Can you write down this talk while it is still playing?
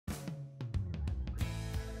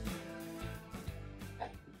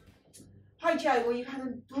Right, Joe, well, you've had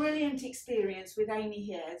a brilliant experience with Amy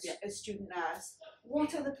here as, Yeah. as student nurse.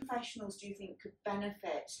 What other professionals do you think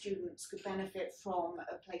students could benefit from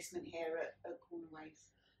a placement here at Cornerways?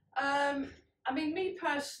 I mean, me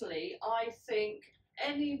personally, I think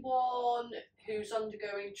anyone who's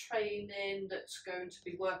undergoing training that's going to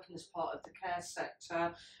be working as part of the care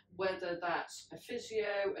sector, whether that's a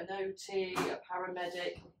physio, an OT, a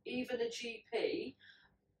paramedic, even a GP,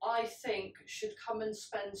 I think should come and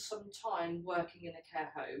spend some time working in a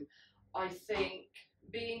care home. I think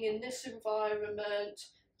being in this environment,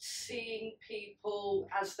 seeing people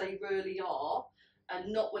as they really are,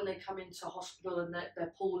 and not when they come into hospital and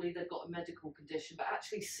they're poorly, they've got a medical condition, but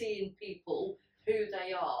actually seeing people who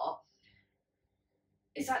they are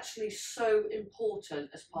is actually so important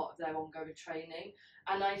as part of their ongoing training.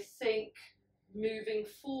 And I think moving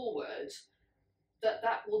forward,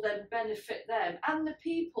 that will then benefit them and the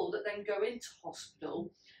people that then go into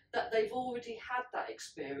hospital, that they've already had that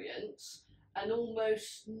experience and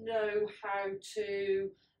almost know how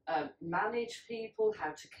to manage people,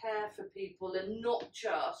 how to care for people, and not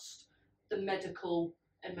just the medical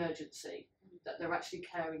emergency, that they're actually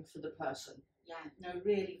caring for the person. Yeah, no,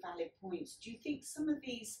 really valid points. Do you think some of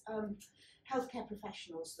these healthcare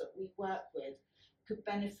professionals that we work with could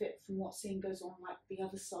benefit from what seeing goes on like the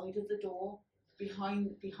other side of the door,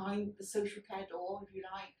 behind the social care door, if you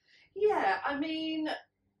like? Yeah, I mean,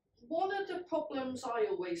 one of the problems I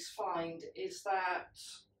always find is that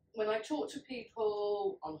when I talk to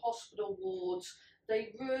people on hospital wards,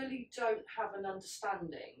 they really don't have an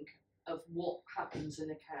understanding of what happens in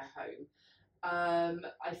a care home.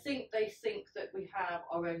 I think they think that we have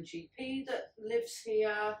our own GP that lives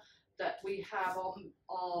here, that we have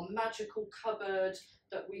our magical cupboard,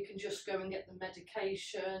 that we can just go and get the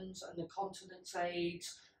medications and the continence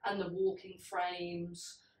aids and the walking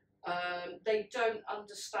frames. They don't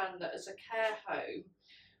understand that as a care home,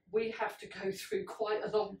 we have to go through quite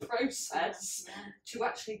a long process to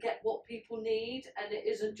actually get what people need, and it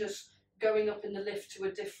isn't just going up in the lift to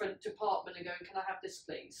a different department and going, can I have this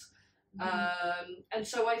please? And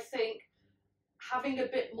so I think having a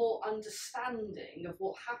bit more understanding of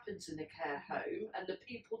what happens in a care home and the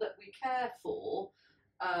people that we care for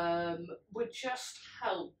would just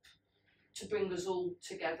help to bring us all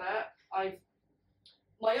together.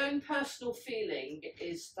 My own personal feeling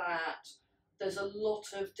is that there's a lot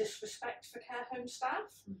of disrespect for care home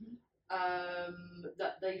staff,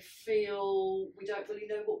 that they feel we don't really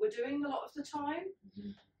know what we're doing a lot of the time,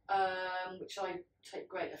 which I take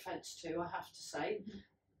great offence to, I have to say.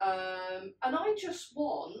 And I just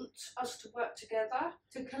want us to work together.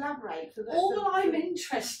 To collaborate. All I'm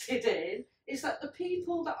interested in is that the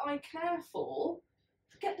people that I care for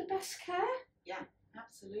get the best care. Yeah,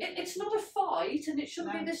 absolutely. It's not a fight, and it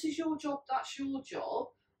shouldn't be this is your job, that's your job.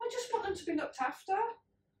 I just want them to be looked after.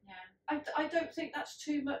 Yeah. I don't think that's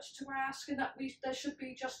too much to ask, and that there should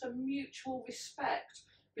be just a mutual respect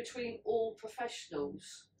between all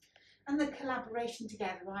professionals. And the collaboration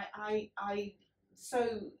together, I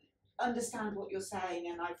so understand what you're saying,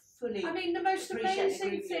 and I fully. I mean, the most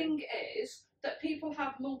amazing thing is that people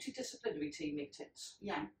have multidisciplinary team meetings.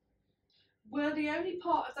 Yeah. We're the only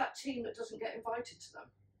part of that team that doesn't get invited to them.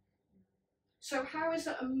 So how is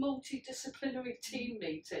it a multidisciplinary team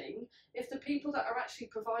meeting if the people that are actually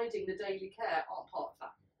providing the daily care aren't part of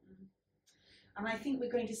that? And I think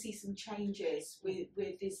we're going to see some changes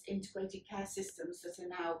with these integrated care systems that are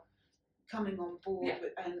now coming on board,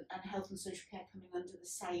 and health and social care coming under the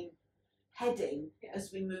same heading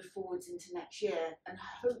as we move forwards into next year. And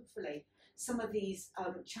hopefully some of these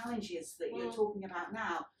challenges that you're talking about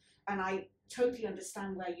now, and I totally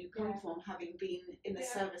understand where you come from, having been in the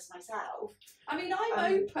service myself. I mean,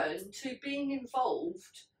 I'm open to being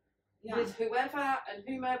involved with whoever and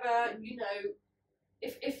whomever, you know,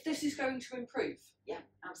 if this is going to improve. Yeah,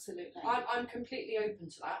 absolutely. I'm completely open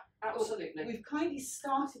to that. Absolutely. Well, we've kindly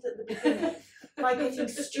started at the beginning by getting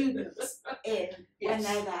students in when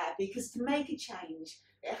they're there, because to make a change,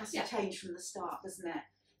 it has to change from the start, doesn't it?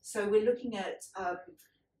 So we're looking at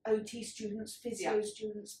OT students, physio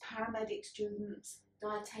students, paramedic students,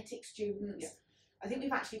 dietetic students. I think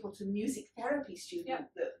we've actually got a music therapy student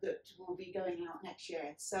that will be going out next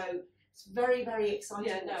year. So it's very, very exciting.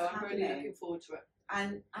 Yeah, no, I'm really looking forward to it.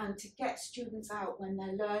 And to get students out when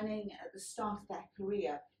they're learning at the start of their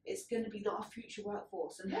career, it's going to be our future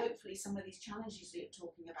workforce, and hopefully some of these challenges that you're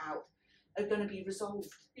talking about are going to be resolved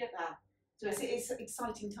there. So it's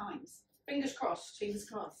exciting times. Fingers crossed. Fingers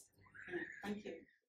crossed. Yeah, thank you.